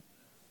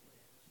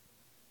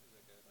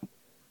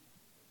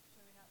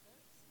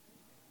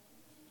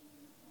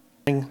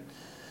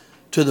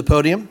to the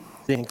podium,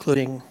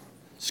 including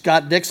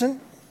Scott Dixon,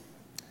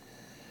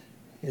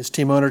 his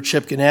team owner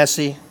Chip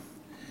Ganassi,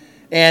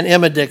 and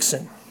Emma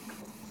Dixon.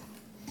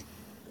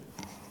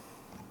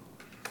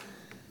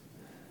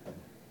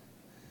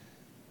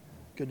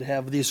 Good to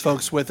have these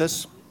folks with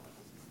us.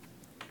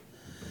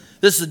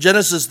 This is the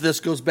genesis. This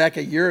goes back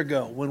a year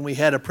ago when we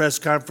had a press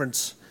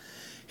conference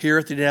here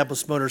at the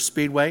Indianapolis Motor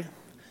Speedway.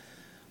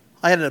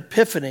 I had an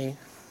epiphany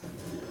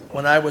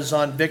when I was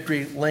on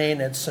Victory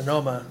Lane at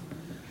Sonoma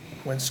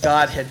when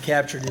Scott had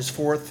captured his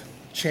 4th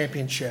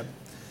championship.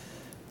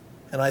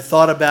 And I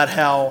thought about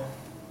how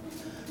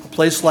a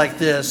place like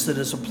this, that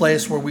is a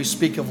place where we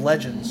speak of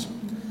legends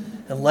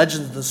and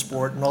legends of the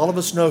sport, and all of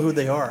us know who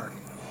they are,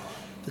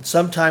 that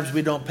sometimes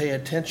we don't pay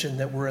attention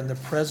that we're in the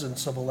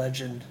presence of a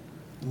legend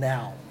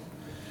now.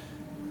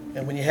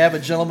 And when you have a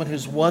gentleman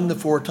who's won the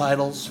 4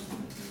 titles,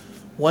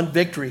 1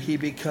 victory, he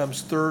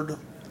becomes 3rd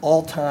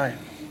all time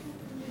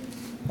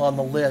on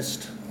the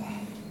list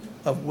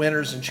of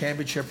winners in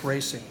championship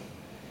racing.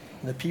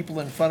 And the people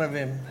in front of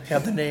him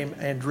have the name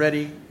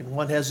Andretti, and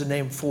one has the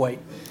name Foyt.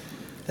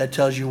 That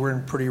tells you we're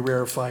in pretty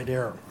rarefied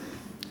air.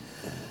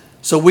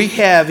 So we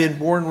have in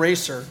Born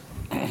Racer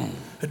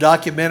a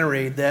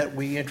documentary that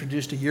we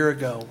introduced a year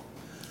ago.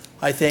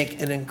 I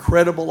think an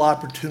incredible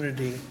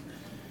opportunity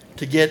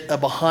to get a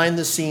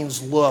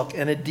behind-the-scenes look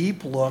and a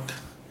deep look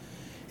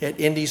at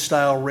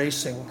Indy-style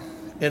racing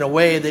in a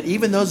way that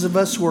even those of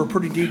us who are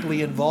pretty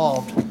deeply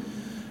involved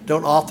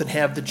don't often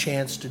have the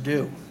chance to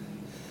do.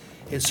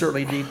 It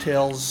certainly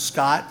details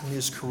Scott and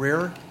his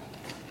career,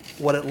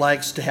 what it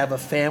likes to have a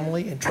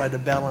family and try to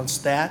balance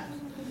that,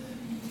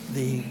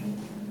 the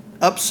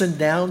ups and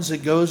downs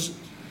that goes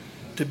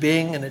to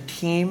being in a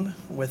team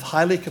with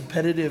highly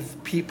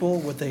competitive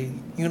people with a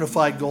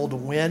unified goal to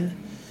win,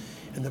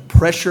 and the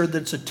pressure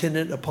that's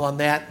attendant upon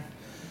that.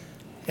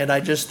 And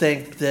I just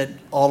think that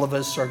all of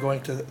us are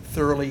going to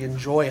thoroughly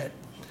enjoy it.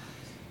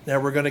 Now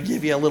we're going to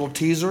give you a little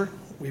teaser.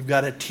 We've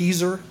got a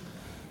teaser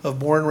of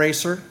Born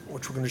Racer,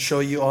 which we're going to show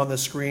you on the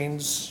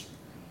screens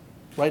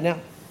right now.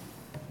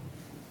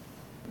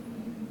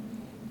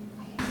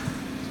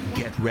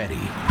 Get ready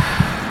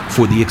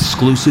for the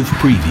exclusive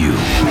preview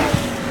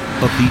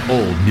of the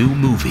all-new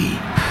movie,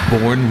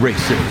 Born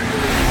Racer.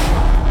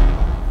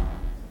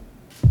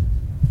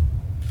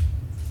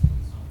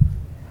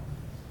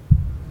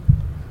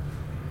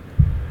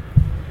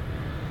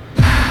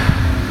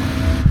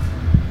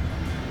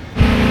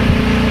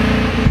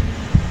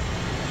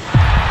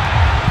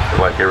 I'd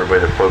like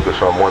everybody to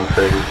focus on one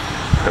thing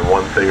and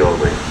one thing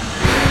only: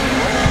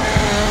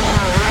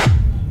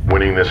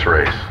 winning this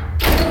race.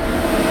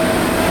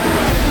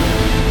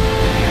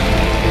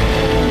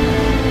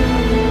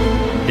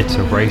 It's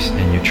a race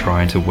and you're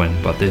trying to win,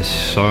 but there's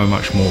so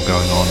much more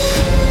going on.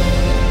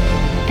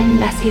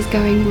 Unless he's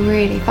going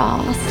really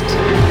fast,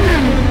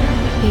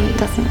 he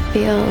doesn't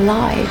feel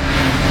alive.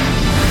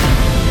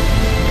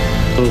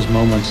 Those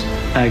moments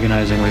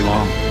agonizingly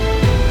long.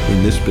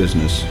 In this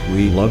business,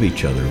 we love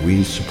each other.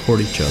 We support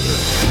each other.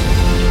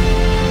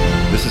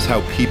 This is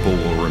how people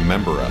will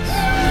remember us.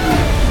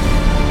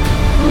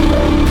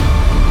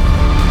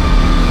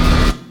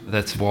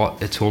 That's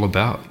what it's all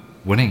about,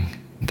 winning.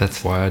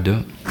 That's why I do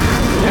it.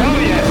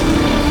 Hell yeah!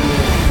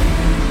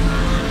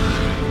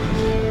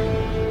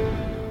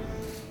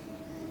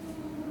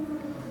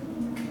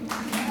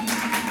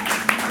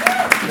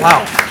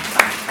 Wow.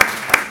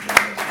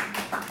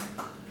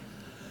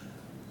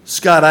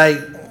 Scott, I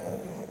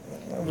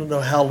don't know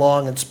how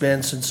long it's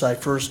been since I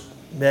first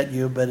met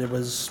you, but it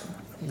was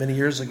many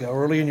years ago,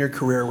 early in your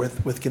career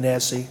with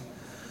Ganassi.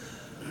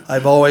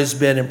 I've always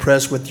been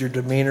impressed with your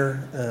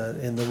demeanor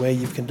and the way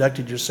you've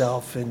conducted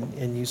yourself,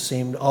 and you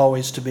seemed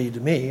always to be, to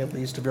me at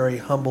least, a very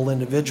humble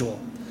individual.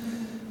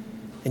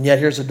 And yet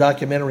here's a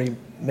documentary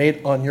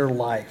made on your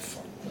life.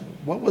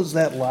 What was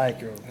that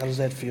like, or how does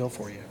that feel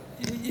for you?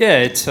 Yeah,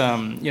 it's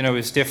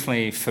it's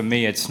definitely, for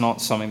me, it's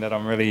not something that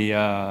I'm really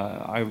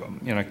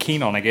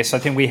keen on, I guess. I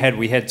think we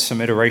had some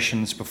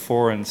iterations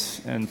before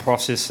and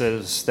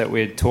processes that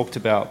we had talked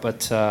about,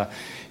 but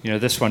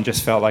this one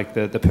just felt like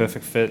the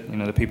perfect fit.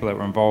 The people that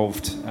were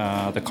involved,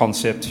 the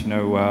concept,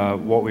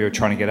 what we were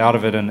trying to get out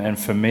of it, and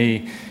for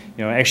me,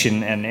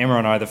 actually, and Emma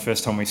and I, the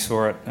first time we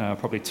saw it,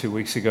 probably 2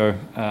 weeks ago.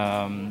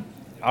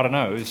 I don't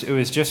know, it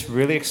was just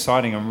really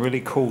exciting and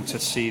really cool to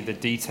see the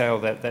detail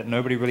that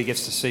nobody really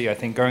gets to see. I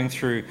think going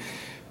through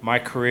my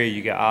career,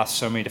 you get asked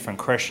so many different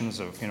questions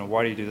of,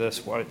 why do you do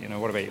this? What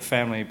about your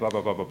family? Blah, blah,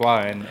 blah, blah,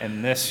 blah.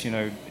 And this,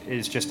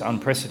 is just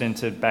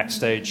unprecedented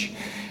backstage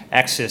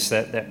access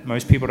that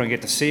most people don't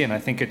get to see. And I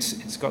think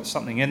it's got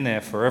something in there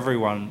for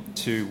everyone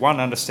to, one,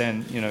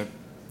 understand,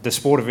 the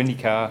sport of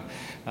IndyCar,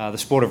 the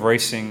sport of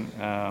racing,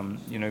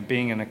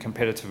 being in a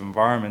competitive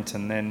environment,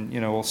 and then,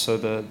 also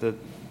the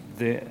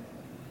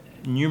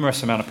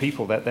numerous amount of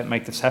people that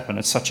make this happen.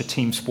 It's such a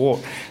team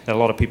sport that a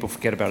lot of people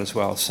forget about as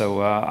well.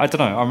 So I don't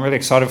know. I'm really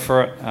excited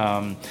for it.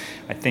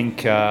 I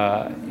think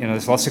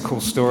there's lots of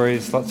cool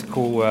stories, lots of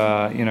cool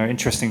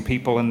interesting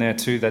people in there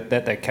too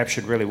that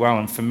captured really well.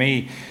 And for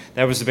me,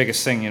 that was the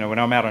biggest thing. When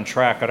I'm out on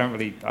track, I don't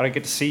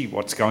get to see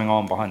what's going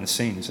on behind the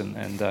scenes.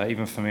 And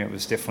even for me, it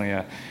was definitely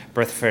a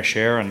breath of fresh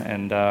air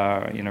and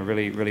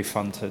really, really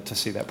fun to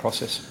see that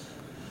process.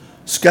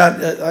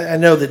 Scott, I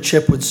know that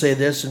Chip would say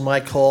this in my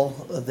call,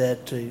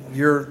 that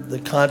you're the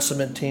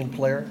consummate team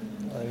player.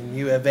 I mean,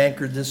 you have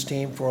anchored this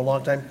team for a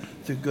long time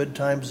through good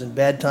times and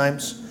bad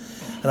times.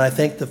 And I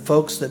think the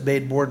folks that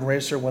made Borden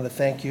Racer want to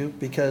thank you,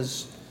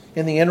 because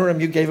in the interim,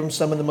 you gave them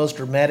some of the most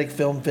dramatic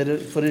film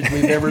footage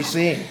we've ever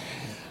seen.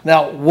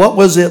 Now, what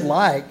was it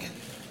like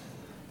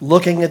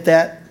looking at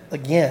that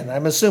again?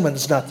 I'm assuming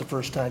it's not the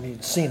first time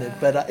you'd seen it,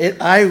 but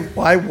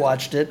I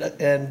watched it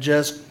and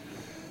just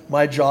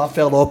my jaw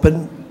fell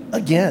open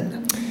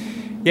again.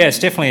 Yeah, it's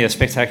definitely a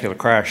spectacular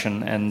crash,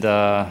 and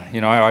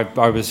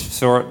I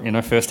saw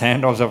it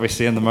firsthand. I was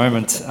obviously in the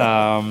moment,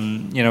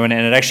 and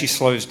it actually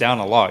slows down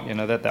a lot.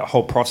 That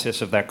whole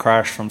process of that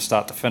crash from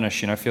start to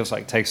finish, feels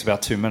like it takes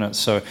about 2 minutes.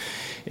 So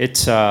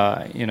it's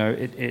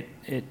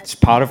it's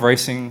part of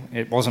racing.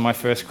 It wasn't my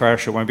first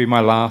crash. It won't be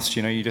my last.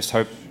 You just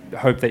hope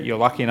that you're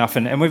lucky enough,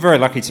 and we're very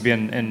lucky to be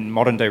in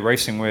modern day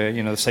racing where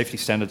the safety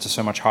standards are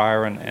so much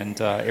higher, and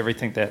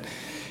everything that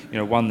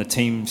the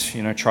teams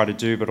try to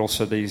do, but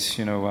also these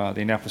the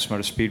Indianapolis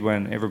Motor Speedway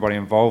and everybody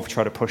involved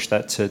try to push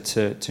that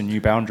to new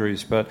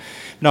boundaries. But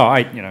no,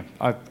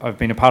 I've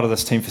been a part of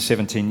this team for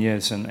 17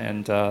 years,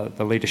 and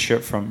the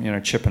leadership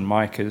from Chip and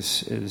Mike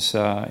is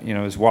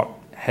what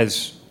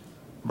has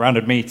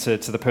rounded me to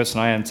the person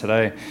I am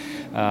today.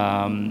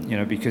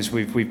 Because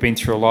we've been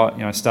through a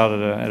lot. I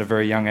started at a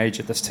very young age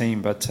at this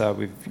team, but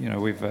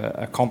we've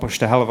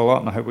accomplished a hell of a lot,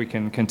 and I hope we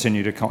can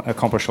continue to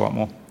accomplish a lot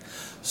more.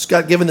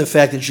 Scott, given the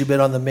fact that you've been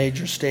on the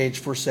major stage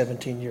for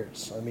 17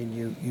 years, I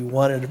mean, you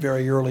won at a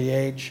very early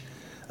age.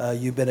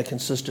 You've been a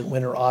consistent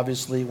winner,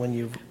 obviously, when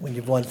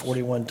you've won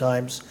 41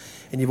 times,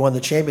 and you've won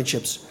the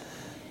championships.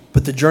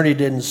 But the journey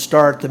didn't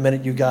start the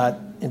minute you got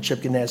in Chip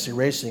Ganassi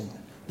Racing.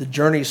 The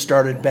journey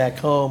started back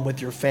home with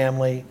your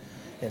family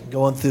and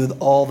going through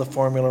all the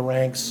formula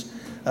ranks.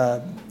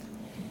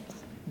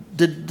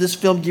 Did this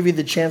film give you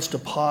the chance to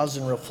pause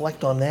and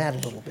reflect on that a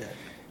little bit?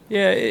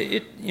 Yeah,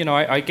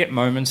 I get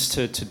moments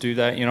to do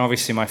that.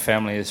 Obviously my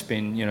family has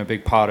been, a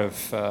big part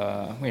of,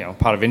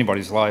 part of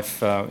anybody's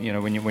life,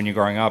 when you're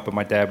growing up. But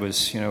my dad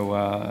was,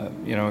 a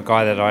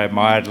guy that I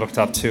admired, looked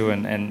up to,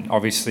 and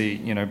obviously,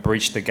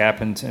 breached the gap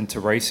into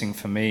racing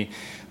for me.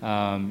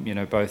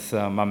 Both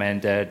mum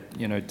and dad,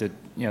 did,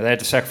 they had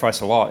to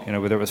sacrifice a lot,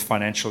 whether it was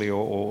financially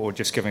or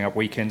just giving up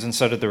weekends. And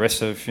so did the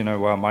rest of,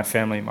 my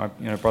family, my,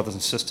 brothers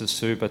and sisters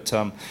too. But,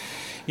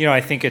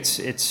 I think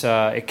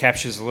it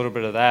captures a little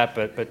bit of that,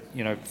 but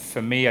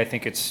for me, I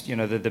think it's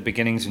the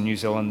beginnings in New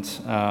Zealand.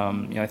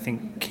 I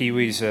think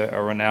Kiwis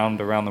are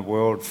renowned around the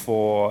world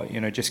for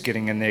just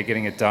getting in there,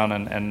 getting it done,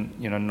 and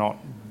not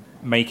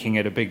making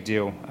it a big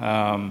deal.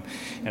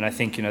 And I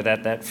think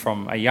that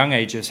from a young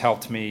age has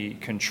helped me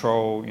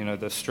control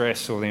the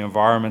stress or the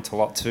environment a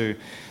lot too.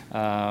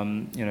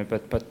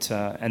 But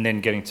and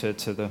then getting to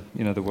the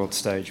the world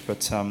stage.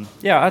 But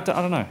I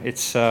don't know.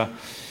 It's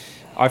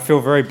I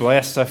feel very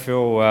blessed. I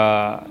feel,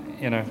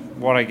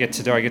 what I get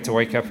to do. I get to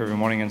wake up every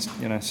morning and,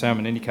 say I'm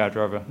an IndyCar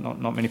driver.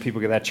 Not many people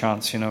get that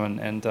chance,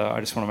 and I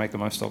just want to make the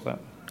most of that.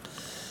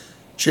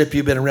 Chip,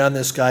 you've been around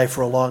this guy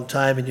for a long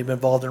time, and you've been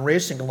involved in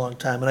racing a long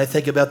time. And I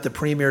think about the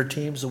premier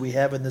teams that we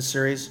have in this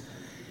series,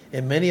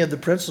 and many of the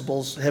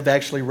principals have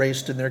actually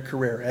raced in their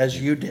career,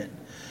 as you did.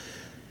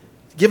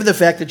 Given the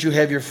fact that you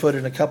have your foot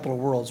in a couple of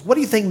worlds, what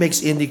do you think makes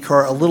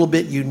IndyCar a little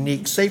bit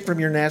unique, say from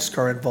your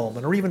NASCAR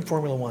involvement, or even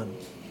Formula One?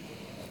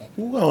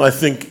 Well, I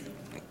think,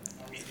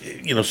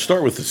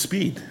 start with the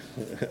speed.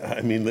 I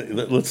mean,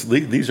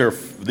 these are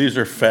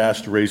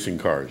fast racing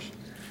cars.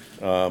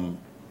 They're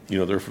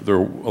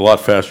a lot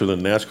faster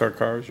than NASCAR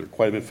cars. They're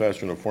quite a bit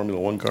faster than a Formula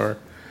One car.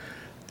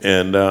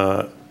 And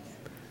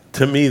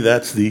to me,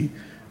 that's the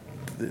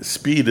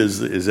speed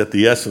is at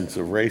the essence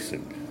of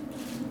racing.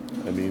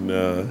 I mean,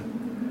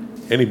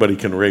 anybody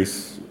can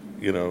race,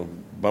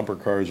 bumper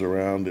cars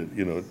around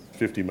at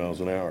 50 miles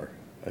an hour.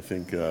 I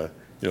think.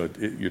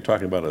 You're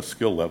talking about a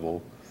skill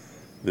level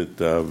that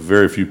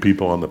very few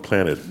people on the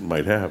planet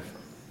might have.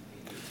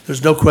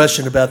 There's no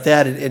question about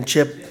that. And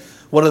Chip,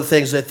 one of the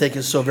things I think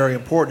is so very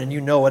important, and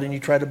you know it, and you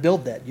try to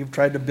build that. You've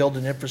tried to build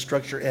an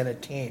infrastructure and a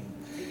team.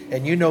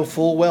 And you know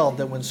full well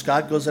that when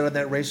Scott goes out on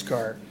that race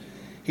car,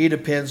 he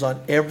depends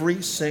on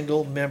every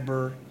single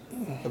member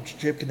of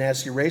Chip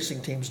Ganassi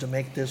racing teams to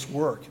make this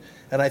work.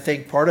 And I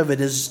think part of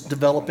it is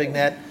developing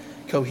that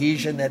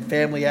cohesion, that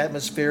family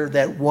atmosphere,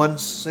 that one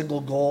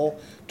single goal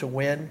to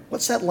win.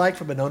 What's that like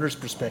from an owner's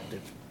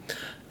perspective?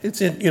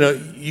 It's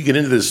you get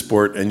into this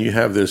sport and you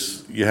have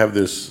this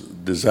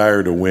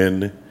desire to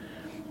win.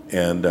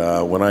 And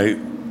when I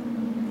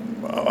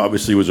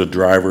obviously was a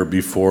driver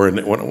before,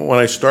 and when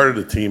I started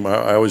a team,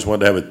 I always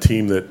wanted to have a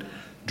team that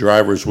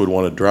drivers would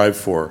want to drive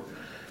for.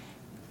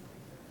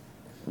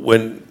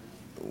 when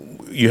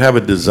you have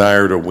a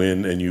desire to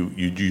win and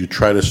you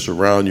try to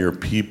surround your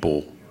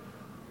people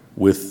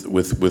with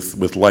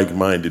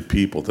like-minded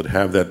people that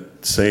have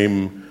that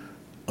same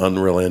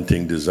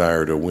unrelenting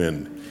desire to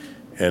win,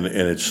 and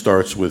it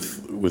starts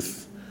with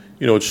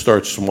it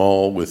starts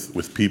small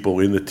with people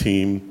in the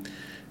team.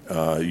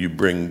 You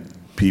bring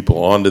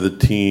people onto the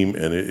team,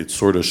 and it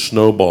sort of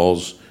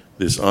snowballs.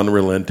 This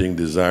unrelenting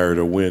desire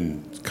to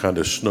win kind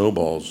of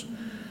snowballs.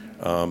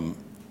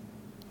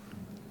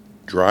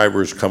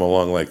 Drivers come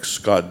along like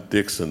Scott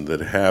Dixon that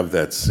have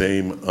that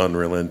same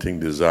unrelenting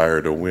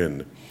desire to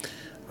win,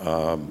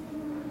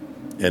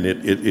 and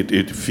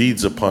it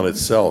feeds upon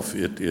itself. I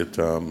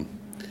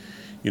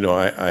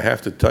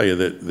have to tell you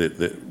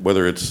that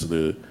whether it's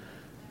the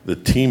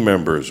team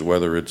members,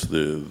 whether it's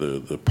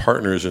the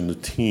partners in the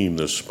team,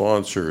 the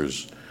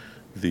sponsors,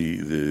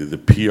 the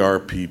PR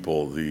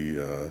people,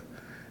 the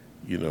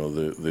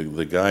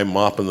guy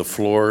mopping the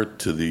floor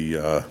to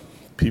the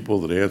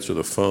people that answer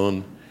the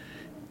phone,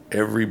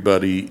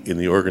 everybody in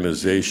the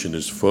organization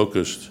is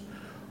focused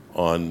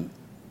on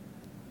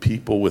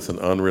people with an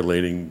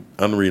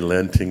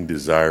unrelenting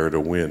desire to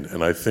win.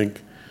 And I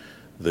think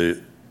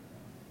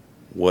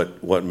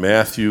what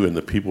Matthew and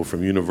the people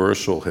from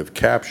Universal have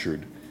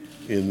captured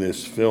in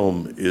this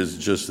film is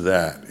just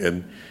that.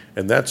 And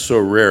that's so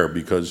rare,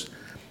 because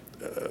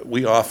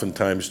we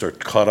oftentimes start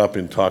caught up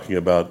in talking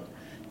about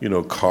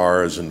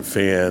cars and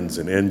fans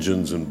and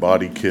engines and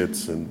body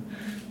kits and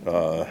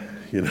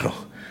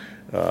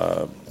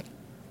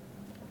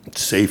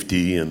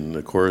safety, and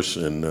of course,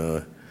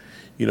 and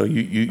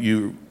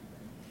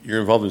you're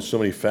involved in so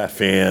many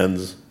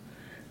fans,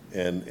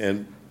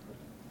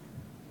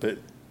 but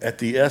at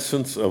the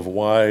essence of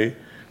why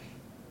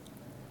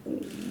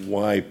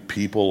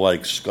people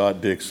like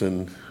Scott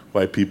Dixon,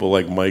 why people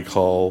like Mike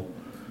Hall,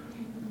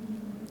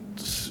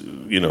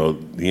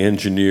 the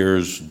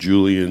engineers,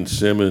 Julian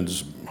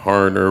Simmons,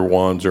 Harner,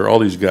 Wanzer, all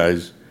these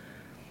guys,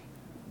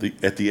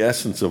 at the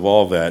essence of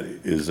all that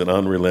is an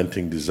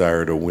unrelenting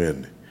desire to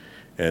win.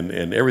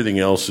 And everything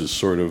else is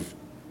sort of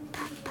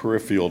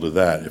peripheral to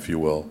that, if you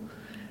will.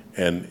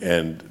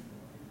 And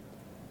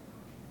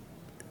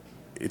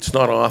it's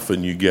not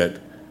often you get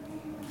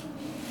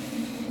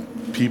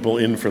people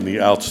in from the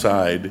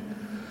outside,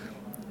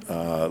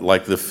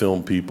 like the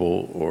film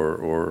people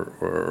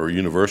or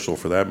Universal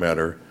for that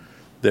matter,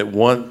 that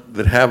want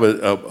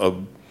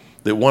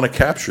to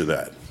capture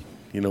that.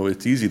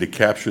 It's easy to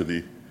capture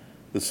the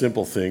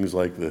simple things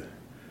like the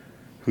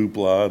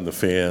hoopla and the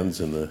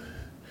fans and the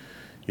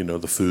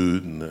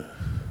food and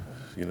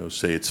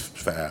say it's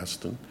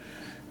fast and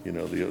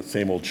the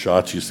same old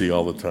shots you see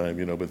all the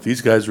time. But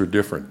these guys were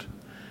different,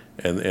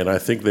 and I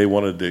think they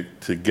wanted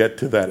to get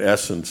to that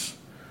essence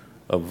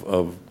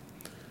of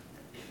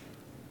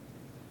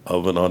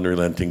an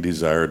unrelenting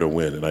desire to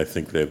win, and I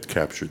think they've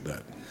captured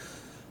that.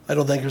 I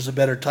don't think there's a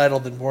better title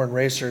than Born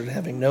Racer,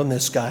 having known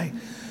this guy.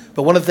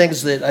 But one of the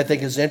things that I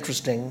think is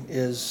interesting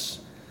is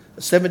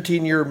a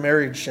 17-year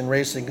marriage in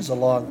racing is a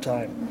long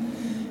time.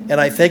 And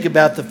I think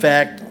about the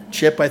fact,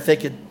 Chip, I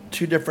think at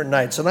 2 different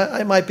nights, and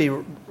I might be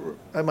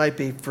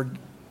for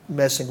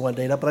messing one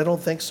date up, but I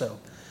don't think so.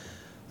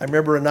 I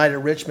remember a night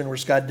at Richmond where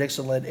Scott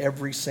Dixon led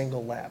every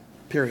single lap,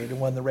 period, and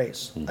won the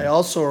race. Mm-hmm. I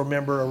also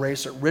remember a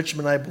race at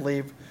Richmond, I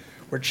believe,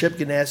 where Chip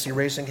Ganassi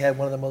Racing had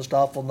one of the most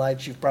awful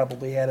nights you've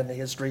probably had in the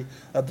history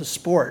of the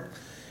sport.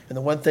 And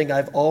the one thing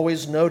I've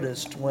always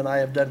noticed when I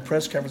have done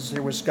press conferences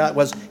here with Scott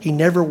was he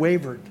never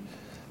wavered.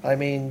 I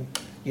mean,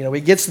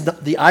 he gets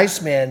the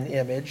Iceman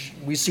image.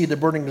 We see the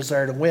burning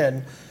desire to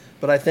win,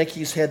 but I think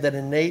he's had that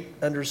innate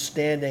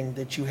understanding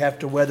that you have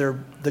to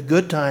weather the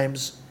good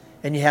times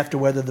and you have to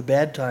weather the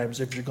bad times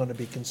if you're going to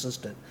be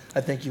consistent.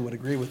 I think you would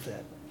agree with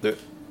that.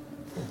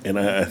 And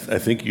I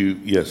think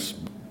yes.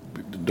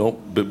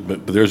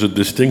 But there's a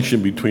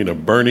distinction between a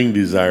burning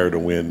desire to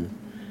win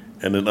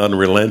and an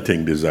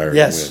unrelenting desire to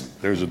win.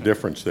 There's a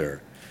difference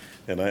there,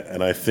 and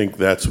I think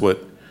that's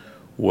what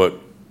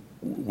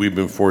we've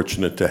been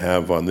fortunate to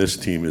have on this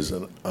team is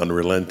an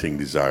unrelenting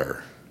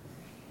desire.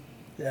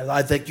 Yeah,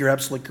 I think you're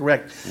absolutely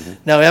correct. Mm-hmm.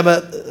 Now,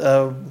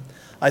 Emma,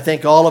 I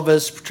think all of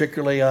us,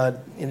 particularly on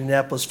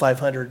Indianapolis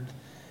 500,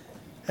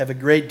 have a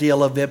great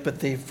deal of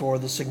empathy for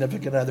the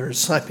significant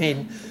others. I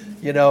mean,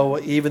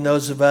 even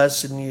those of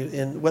us,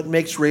 and what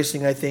makes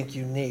racing, I think,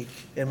 unique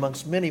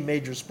amongst many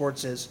major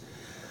sports is,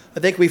 I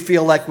think we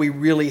feel like we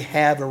really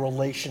have a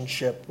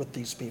relationship with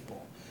these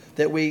people,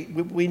 that we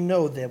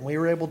know them. We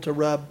were able to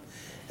rub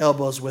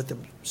elbows with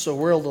them. So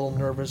we're a little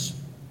nervous.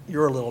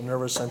 You're a little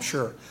nervous, I'm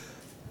sure.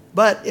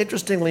 But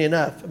interestingly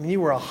enough,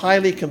 you were a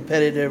highly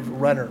competitive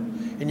runner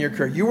in your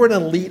career. You were an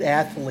elite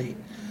athlete.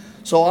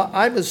 So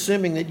I'm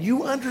assuming that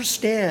you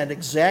understand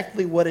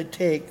exactly what it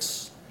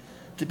takes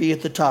to be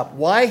at the top.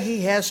 Why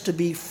he has to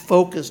be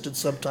focused at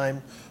some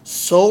time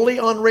solely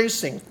on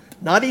racing,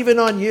 not even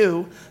on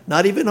you,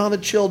 not even on the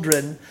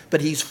children,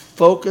 but he's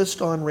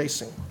focused on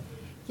racing.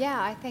 Yeah,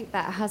 I think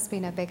that has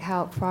been a big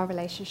help for our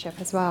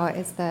relationship as well,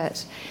 is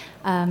that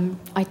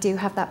I do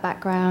have that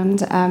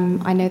background.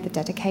 I know the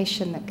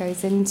dedication that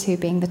goes into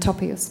being the top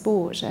of your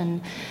sport,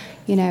 and,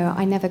 you know,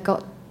 I never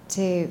got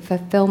to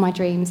fulfill my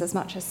dreams as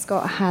much as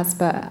Scott has,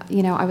 but,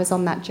 you know, I was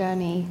on that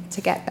journey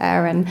to get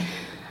there,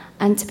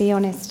 and to be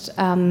honest,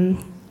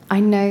 I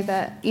know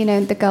that, you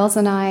know, the girls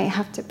and I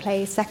have to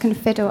play second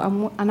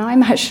fiddle, and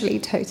I'm actually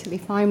totally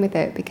fine with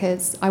it,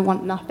 because I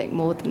want nothing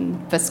more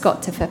than for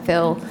Scott to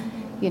fulfill,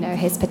 you know,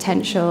 his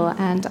potential.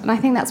 And I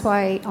think that's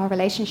why our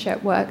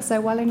relationship works so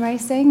well in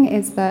racing,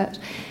 is that,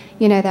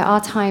 you know, there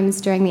are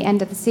times during the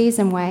end of the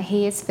season where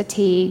he is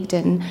fatigued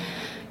and,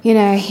 you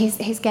know,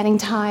 he's getting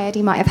tired,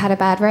 he might have had a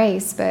bad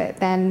race, but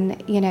then,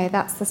 you know,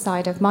 that's the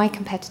side of my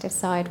competitive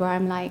side where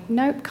I'm like,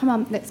 nope, come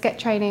on, let's get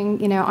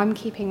training. You know, I'm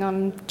keeping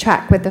on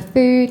track with the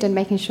food and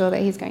making sure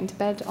that he's going to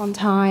bed on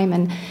time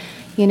and,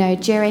 you know,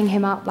 gearing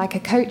him up like a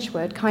coach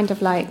would, kind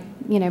of like,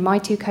 you know, my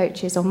two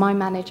coaches or my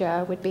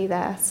manager would be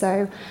there.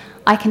 So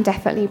I can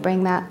definitely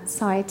bring that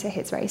side to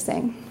his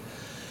racing.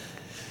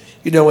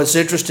 You know, it's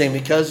interesting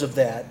because of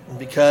that,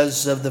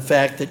 because of the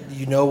fact that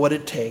you know what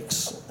it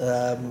takes,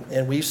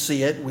 and we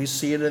see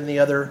it in the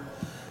other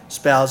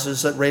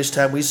spouses at race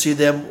time. We see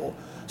them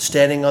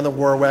standing on the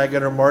war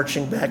wagon or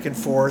marching back and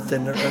forth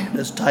and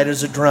as tight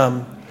as a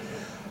drum.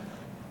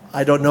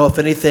 I don't know if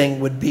anything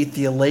would beat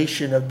the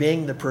elation of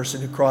being the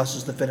person who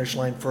crosses the finish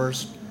line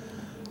first,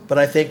 but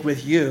I think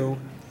with you,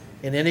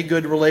 in any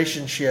good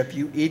relationship,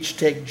 you each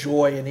take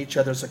joy in each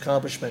other's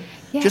accomplishment.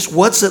 Yeah. Just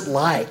what's it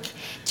like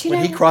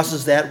when he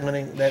crosses that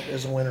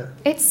as a winner?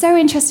 It's so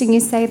interesting you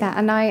say that,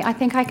 and I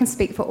think I can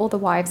speak for all the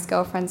wives,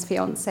 girlfriends,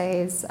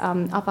 fiancés,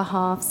 other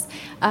halves.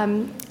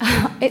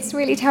 It's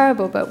really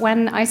terrible, but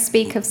when I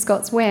speak of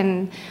Scott's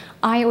win,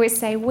 I always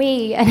say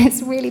we, and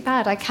it's really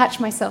bad. I catch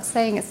myself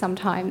saying it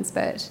sometimes,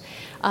 but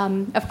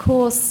of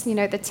course, you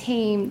know, the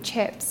team,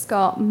 Chip,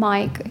 Scott,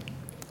 Mike,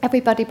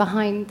 everybody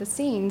behind the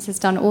scenes has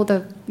done all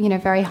the, you know,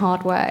 very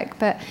hard work.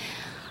 But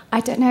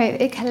I don't know,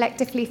 it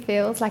collectively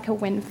feels like a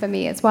win for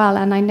me as well.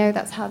 And I know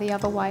that's how the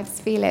other wives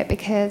feel it,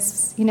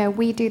 because, you know,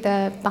 we do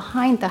the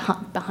behind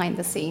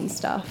the scenes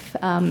stuff.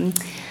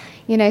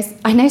 You know,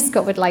 I know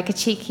Scott would like a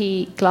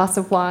cheeky glass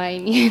of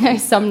wine, you know,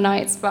 some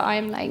nights, but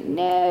I'm like,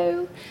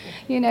 no,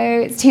 you know,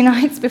 it's 2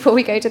 nights before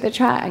we go to the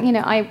track. You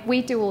know,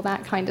 we do all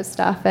that kind of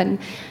stuff. And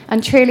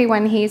truly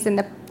when he's in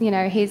the, you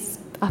know, he's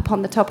up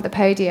on the top of the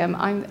podium,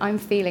 I'm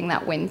feeling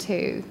that win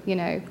too, you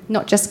know,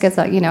 not just because,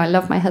 you know, I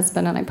love my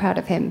husband and I'm proud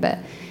of him, but,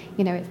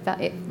 you know,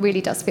 it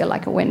really does feel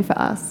like a win for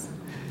us.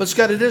 But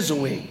Scott, it is a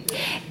win.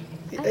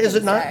 Is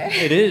it not?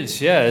 It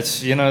is, yeah.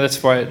 It's, you know,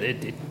 that's why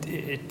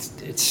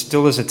it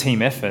still is a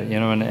team effort, you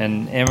know,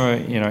 and Emma,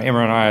 you know, Emma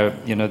and I are,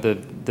 you know,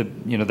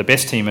 the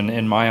best team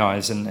in my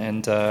eyes,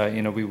 and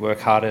you know, we work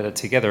hard at it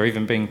together.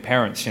 Even being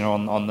parents, you know,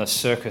 on the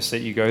circus that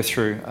you go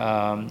through,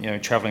 you know,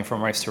 traveling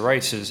from race to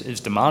race is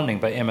demanding,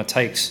 but Emma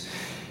takes,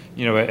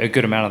 you know, a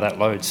good amount of that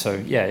load.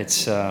 So yeah,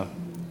 it's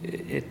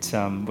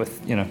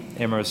with, you know,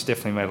 Emma has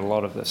definitely made a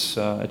lot of this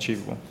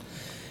achievable.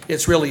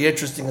 It's really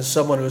interesting as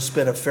someone who has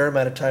spent a fair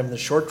amount of time in the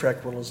short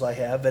track world as I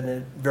have, and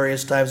at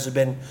various times have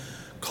been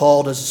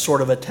called as a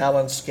sort of a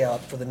talent scout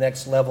for the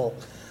next level.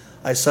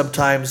 I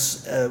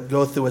sometimes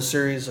go through a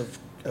series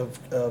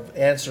of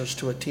answers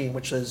to a team,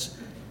 which is,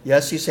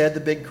 yes, he's had the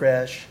big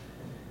crash,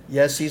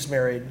 yes, he's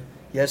married,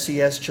 yes, he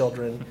has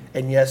children,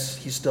 and yes,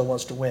 he still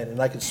wants to win.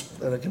 And I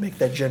can make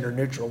that gender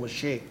neutral with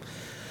she.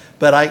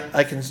 But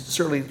I can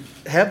certainly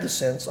have the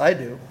sense, I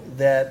do,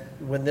 that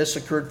when this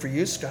occurred for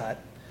you, Scott,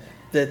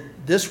 that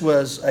this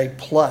was a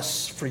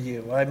plus for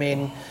you. I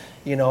mean,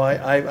 you know,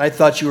 I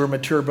thought you were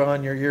mature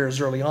beyond your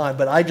years early on,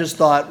 but I just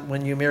thought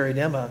when you married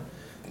Emma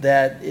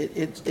that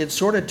it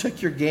sort of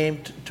took your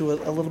game to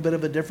a little bit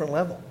of a different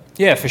level.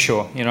 Yeah, for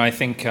sure. You know, I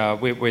think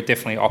we're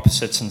definitely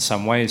opposites in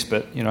some ways,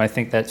 but, you know, I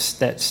think that's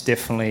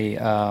definitely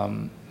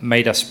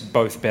made us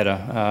both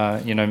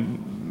better. You know,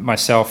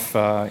 myself,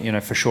 you know,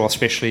 for sure,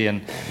 especially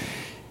in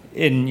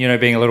you know,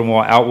 being a little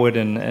more outward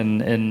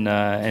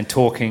and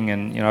talking,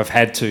 and, you know, I've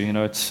had to, you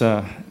know, it's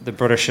the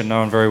British are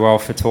known very well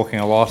for talking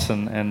a lot,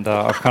 and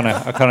I've kind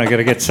of got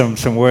to get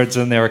some words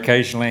in there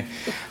occasionally,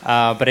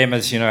 but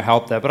Emma's, you know,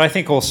 helped that. But I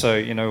think also,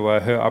 you know,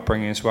 her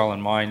upbringing as well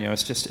and mine, you know,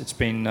 it's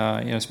been you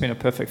know, it's been a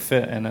perfect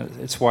fit, and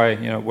it's why,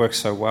 you know, it works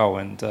so well,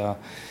 and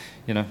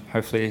you know,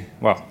 hopefully,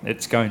 well,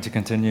 it's going to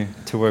continue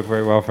to work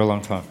very well for a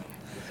long time.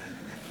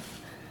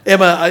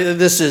 Emma,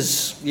 this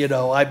is, you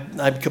know,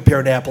 I'm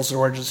comparing apples and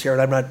oranges here,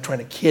 and I'm not trying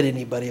to kid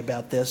anybody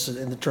about this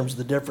in the terms of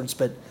the difference,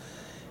 but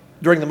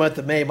during the month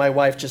of May, my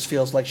wife just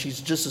feels like she's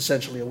just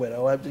essentially a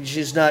widow.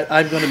 She's not,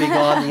 I'm going to be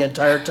gone the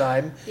entire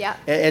time, yeah.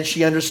 And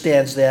she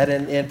understands that,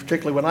 and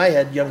particularly when I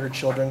had younger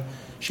children,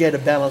 she had to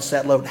balance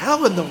that load.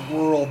 How in the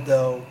world,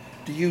 though,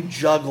 do you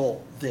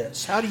juggle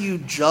this? How do you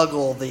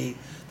juggle the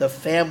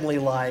family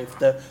life,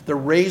 the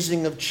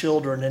raising of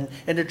children,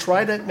 and to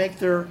try to make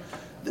their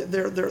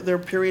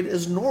period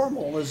as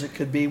normal as it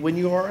could be when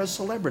you are a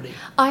celebrity?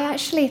 I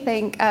actually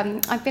think,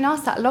 I've been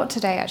asked that a lot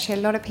today, actually.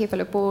 A lot of people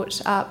have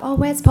brought up, oh,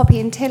 where's Poppy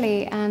and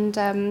Tilly?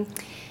 And,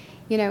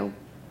 you know,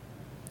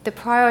 the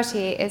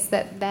priority is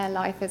that their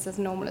life is as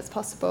normal as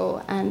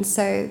possible. And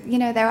so,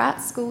 they're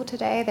at school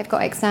today, they've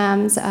got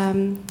exams.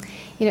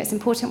 It's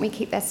important we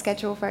keep their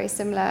schedule very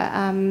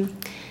similar.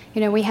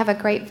 We have a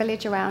great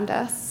village around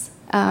us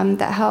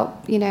that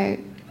help,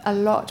 a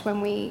lot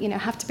when we,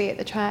 have to be at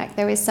the track.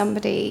 There is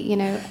somebody,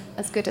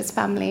 as good as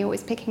family,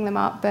 always picking them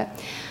up. But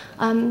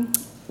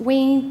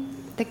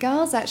the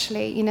girls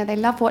actually, they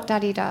love what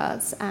Daddy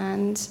does,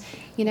 and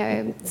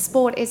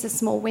sport is a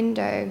small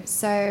window.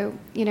 So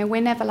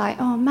we're never like,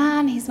 oh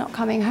man, he's not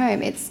coming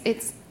home.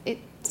 It's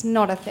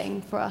not a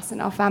thing for us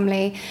in our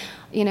family.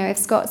 If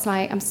Scott's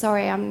like, I'm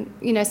sorry,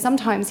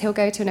 sometimes he'll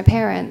go to an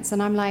appearance,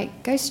 and I'm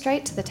like, go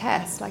straight to the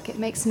test. Like, it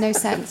makes no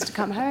sense to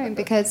come home,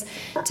 because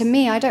to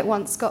me, I don't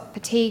want Scott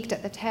fatigued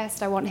at the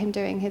test. I want him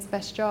doing his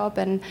best job.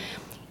 And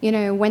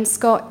when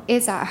Scott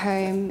is at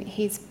home,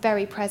 he's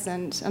very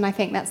present, and I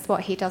think that's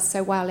what he does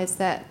so well, is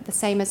that the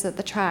same as at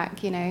the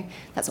track,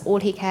 that's all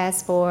he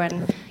cares for.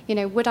 And,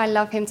 would I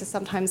love him to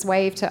sometimes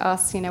wave to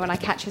us, when I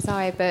catch his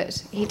eye,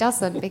 but he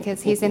doesn't,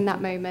 because he's in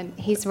that moment.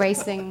 He's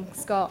racing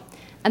Scott.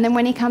 And then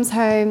when he comes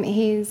home,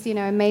 he's,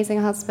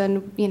 amazing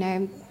husband,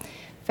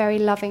 very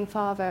loving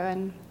father,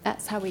 and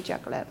that's how we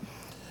juggle it.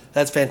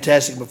 That's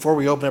fantastic. Before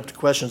we open up to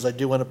questions, I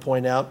do want to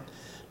point out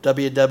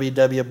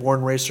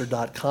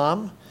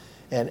www.bornracer.com.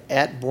 and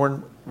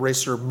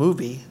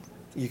 @BornRacerMovie.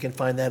 You can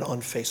find that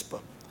on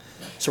Facebook.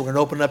 So we're going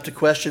to open up to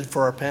questions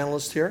for our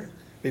panelists here.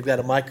 We've got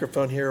a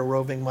microphone here, a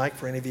roving mic,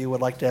 for any of you who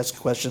would like to ask a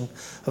question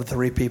of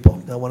 3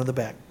 people. Now, one in the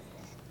back.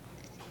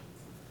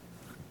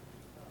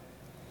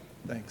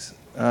 Thanks.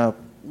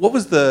 What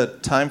was the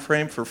time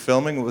frame for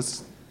filming?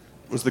 Was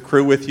the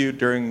crew with you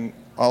during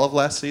all of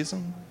last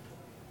season?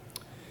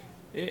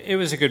 It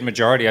was a good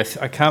majority. I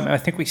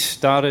think we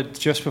started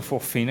just before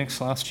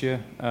Phoenix last year,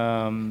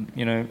 and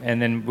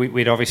then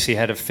we'd obviously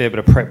had a fair bit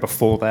of prep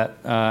before that,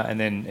 and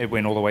then it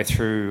went all the way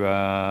through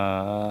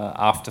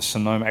after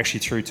Sonoma, actually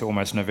through to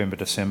almost November,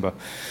 December.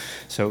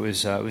 So it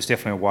was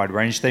definitely a wide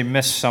range. They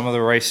missed some of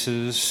the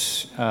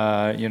races,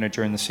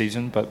 during the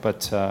season,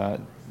 but a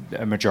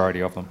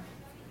majority of them.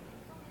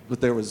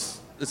 But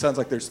it sounds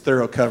like there's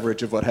thorough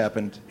coverage of what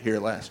happened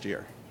here last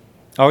year.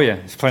 Oh yeah,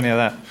 there's plenty of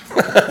that.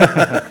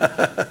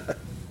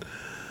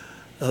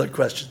 Other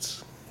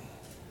questions?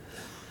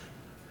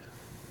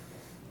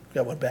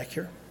 Got one back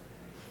here.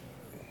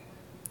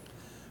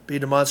 Be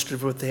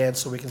demonstrative with the hand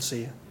so we can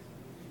see you.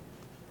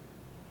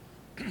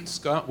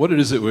 Scott, what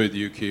is it with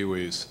you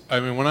Kiwis? I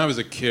mean, when I was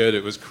a kid,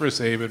 it was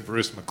Chris Amon,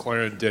 Bruce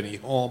McLaren, Denny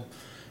Hulme,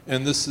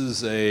 and this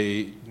is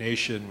a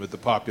nation with the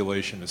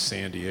population of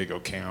San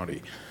Diego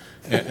County.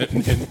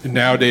 And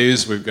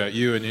nowadays, we've got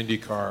you in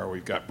IndyCar,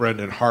 we've got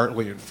Brendan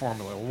Hartley in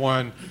Formula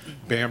One,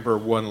 Bamber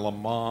won Le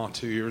Mans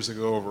 2 years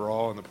ago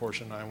overall in the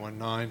Porsche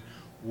 919.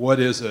 What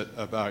is it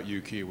about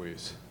you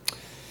Kiwis?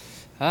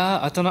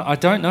 I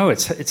don't know.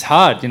 It's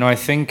hard. I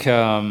think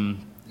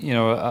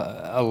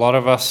a lot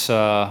of us,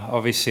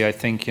 obviously, I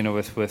think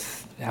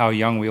with how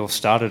young we all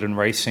started in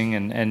racing,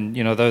 and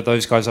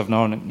those guys I've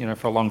known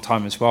for a long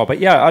time as well. But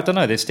yeah, I don't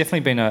know. There's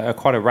definitely been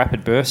quite a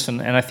rapid burst,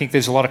 and I think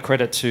there's a lot of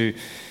credit to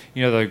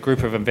the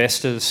group of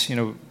investors.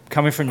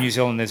 Coming from New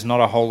Zealand, there's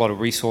not a whole lot of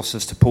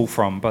resources to pull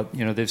from, but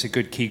there's a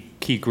good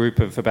key group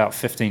of about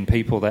 15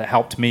 people that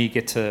helped me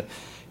get to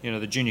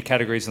the junior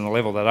categories and the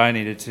level that I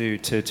needed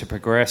to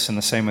progress, and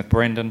the same with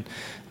Brendan.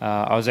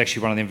 I was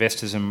actually one of the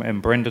investors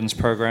in Brendan's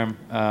program,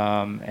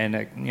 and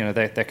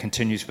that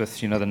continues with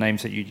the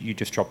names that you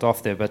just dropped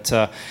off there. But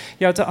I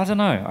don't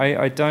know.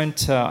 I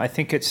don't. I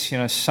think it's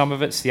some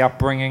of it's the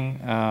upbringing.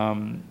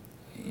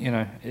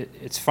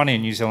 It's funny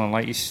in New Zealand.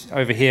 Like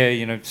over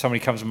here, somebody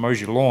comes and mows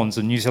your lawns.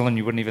 In New Zealand,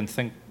 you wouldn't even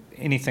think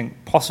anything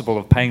possible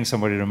of paying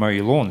somebody to mow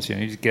your lawns. You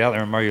just get out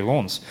there and mow your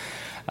lawns.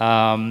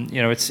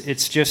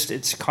 It's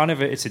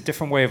a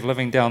different way of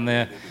living down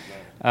there.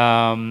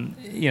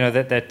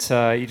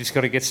 You just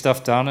got to get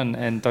stuff done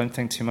and don't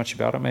think too much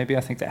about it. Maybe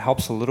I think that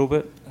helps a little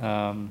bit.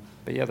 But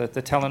yeah,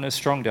 the talent is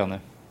strong down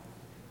there.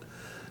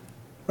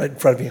 Right in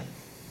front of you.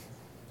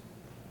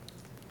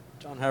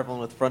 John Harvelin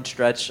with Front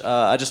Stretch.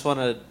 I just want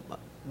to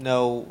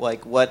know,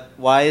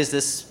 why is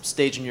this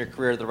stage in your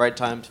career the right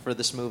time for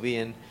this movie?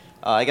 And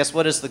I guess,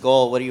 what is the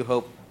goal? What do you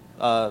hope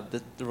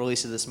the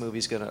release of this movie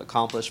is going to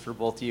accomplish for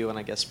both you and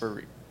I guess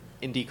for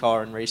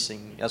IndyCar and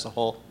racing as a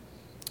whole?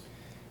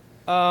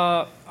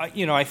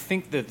 I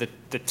think that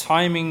the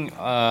timing,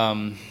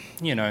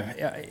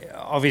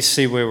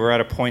 obviously we're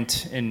at a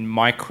point in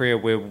my career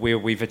where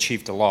we've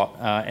achieved a lot,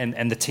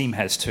 and the team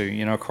has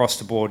too, across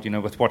the board,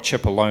 with what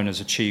Chip alone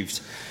has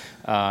achieved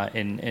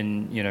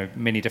in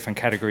many different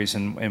categories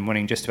and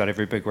winning just about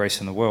every big race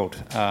in the world.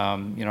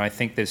 I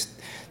think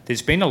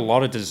there's been a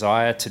lot of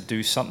desire to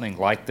do something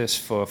like this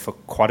for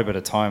quite a bit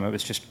of time. It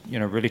was just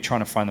really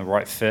trying to find the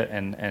right fit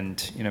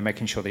and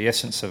making sure the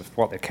essence of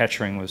what they're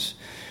capturing was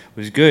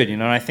good.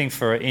 And I think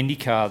for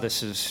IndyCar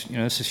this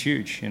is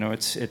huge.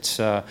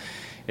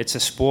 It's a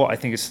sport. I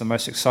think it's the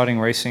most exciting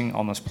racing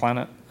on this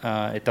planet.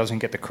 It doesn't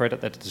get the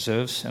credit that it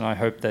deserves, and I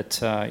hope that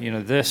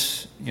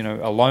this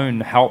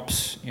alone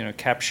helps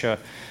capture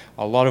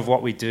a lot of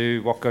what we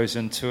do, what goes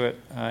into it,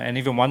 and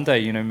even one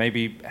day,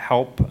 maybe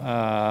help,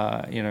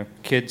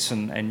 kids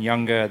and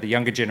the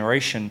younger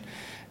generation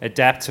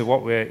adapt to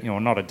what we're,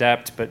 not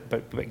adapt,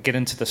 but get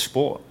into the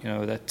sport,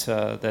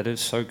 that is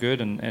so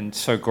good and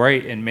so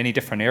great in many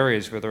different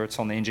areas, whether it's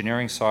on the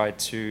engineering side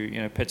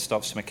to, pit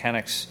stops to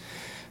mechanics.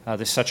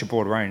 There's such a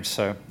broad range.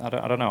 So I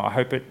don't know. I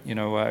hope it, it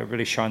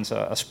really shines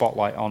a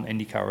spotlight on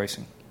IndyCar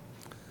racing.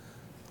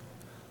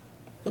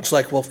 Looks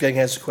like Wolfgang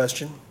has a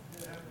question.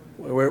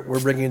 We're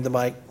bringing in the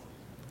mic.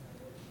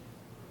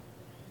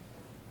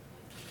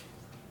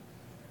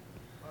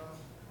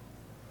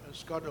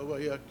 Scott over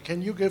here.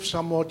 Can you give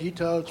some more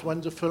details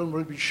when the film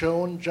will be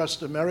shown?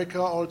 Just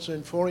America, also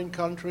in foreign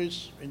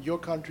countries, in your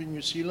country,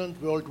 New Zealand,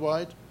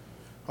 worldwide?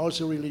 How's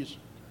the release?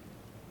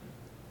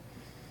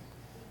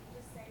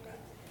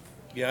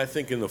 Yeah, I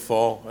think in the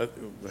fall.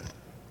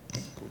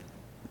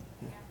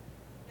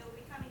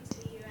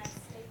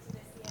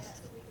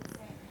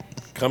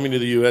 Coming to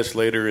the U.S.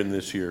 later in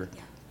this year.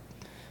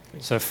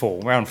 So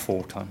fall, around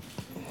fall time.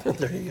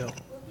 There you go.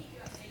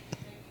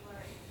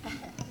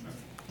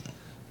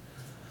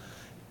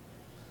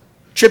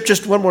 Chip,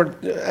 just one more.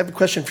 I have a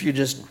question for you.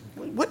 Let's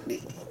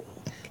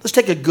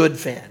take a good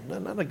fan,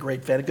 not a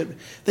great fan.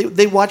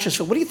 They watch this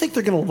film. What do you think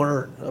they're going to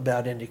learn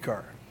about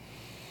IndyCar?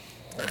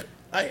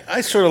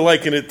 I sort of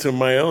liken it to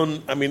my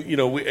own. I mean,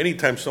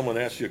 anytime someone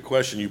asks you a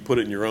question, you put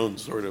it in your own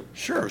sort of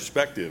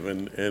perspective,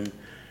 and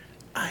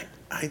I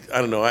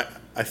don't know.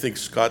 I think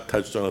Scott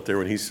touched on it there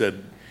when he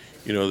said,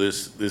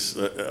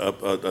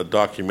 a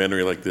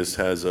documentary like this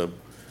has an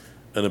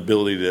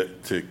ability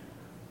to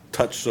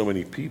touch so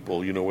many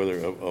people,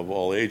 whether of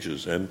all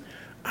ages, and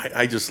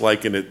I just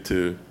liken it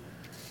to,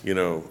 I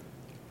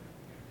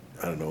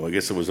don't know. I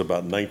guess it was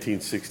about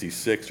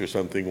 1966 or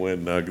something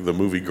when the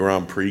movie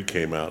Grand Prix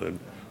came out, and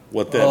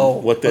what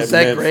that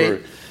meant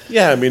great? for.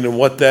 Yeah, I mean, and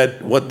what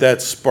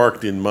that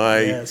sparked in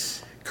my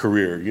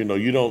career. You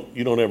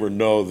don't ever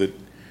know that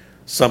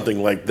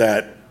something like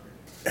that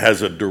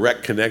has a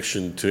direct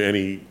connection to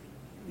any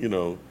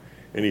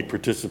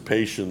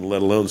participation,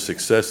 let alone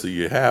success that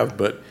you have.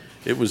 But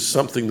it was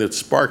something that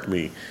sparked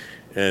me,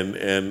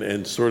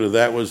 and sort of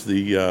that was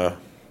the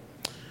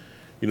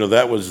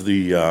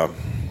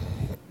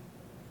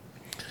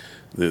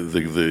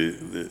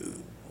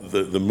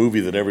movie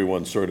that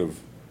everyone sort of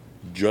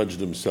judged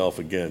himself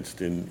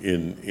against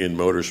in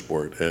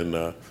motorsport,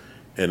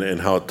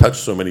 and how it touched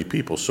so many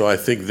people. So I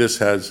think this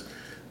has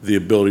the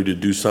ability to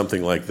do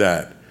something like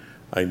that.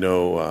 I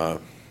know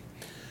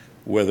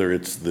whether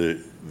it's the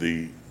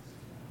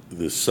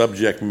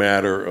subject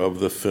matter of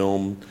the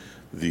film,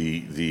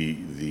 the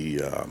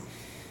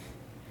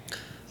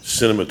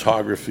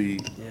cinematography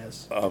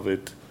of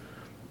it,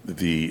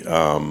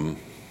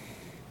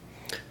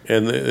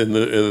 and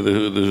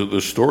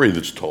the story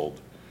that's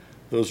told.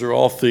 Those are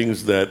all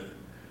things that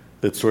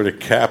sort of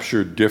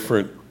capture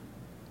different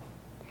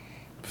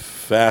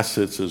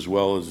facets as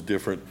well as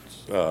different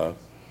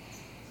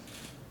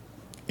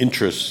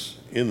interests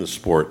in the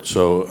sport.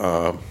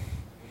 So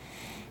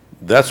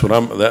that's what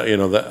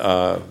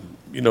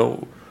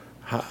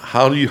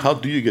how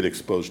do you get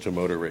exposed to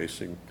motor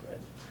racing?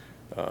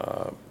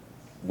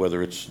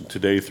 Whether it's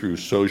today through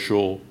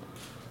social,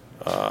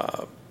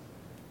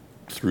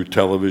 through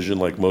television,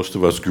 like most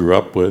of us grew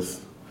up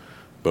with,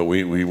 but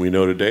we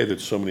know today that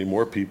so many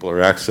more people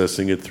are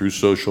accessing it through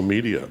social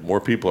media.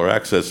 More people are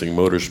accessing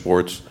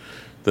motorsports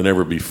than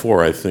ever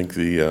before. I think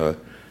the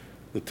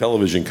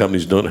television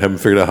companies haven't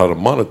figured out how to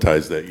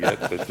monetize that yet,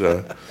 but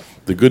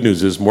the good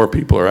news is more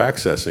people are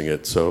accessing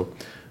it. So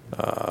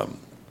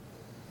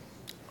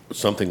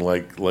something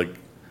like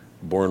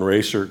Born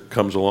Racer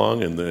comes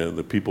along, and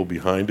the people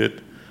behind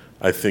it,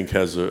 I think,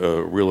 has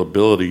a real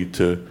ability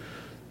to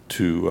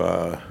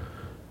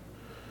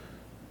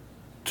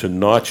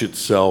notch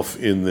itself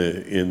in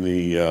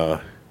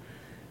the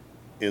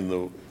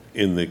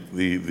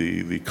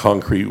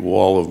concrete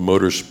wall of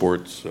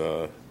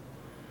motorsports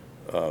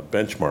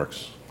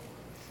benchmarks.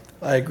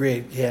 I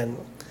agree, Ken.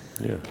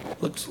 Yeah.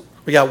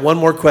 We got one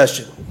more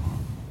question.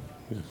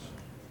 Yes.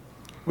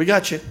 We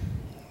got you.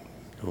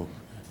 Oh.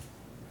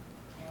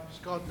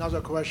 Scott,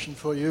 another question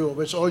for you.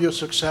 With all your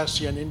success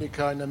here in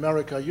IndyCar in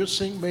America, you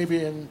think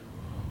maybe in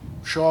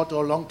short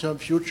or long-term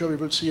future we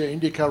will see an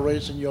IndyCar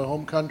race in your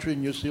home country,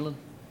 New Zealand?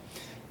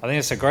 I think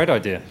it's a great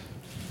idea.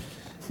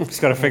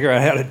 Just got to figure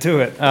out how to do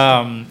it.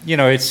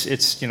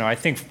 It's I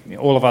think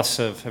all of us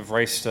have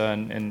raced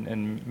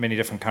in many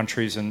different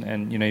countries,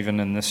 and even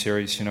in this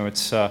series,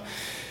 it's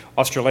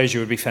Australasia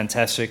would be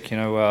fantastic.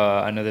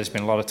 I know there's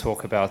been a lot of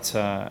talk about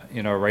a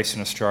race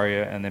in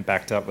Australia and then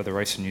backed up with a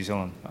race in New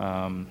Zealand.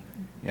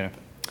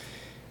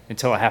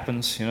 Until it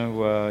happens,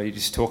 you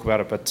just talk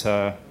about it. But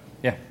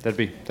that'd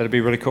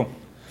be really cool.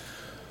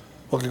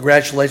 Well,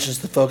 congratulations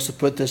to the folks that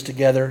put this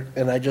together,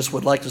 and I just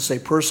would like to say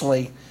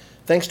personally,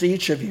 thanks to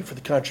each of you for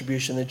the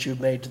contribution that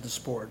you've made to the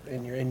sport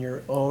in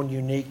your own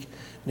unique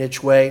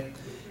niche way.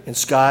 And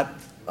Scott,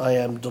 I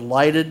am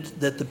delighted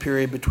that the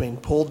period between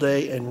poll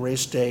day and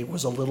race day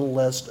was a little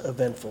less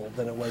eventful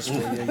than it was for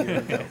you a year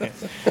ago.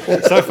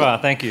 So far,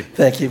 thank you.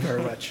 Thank you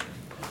very much.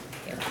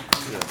 Yeah.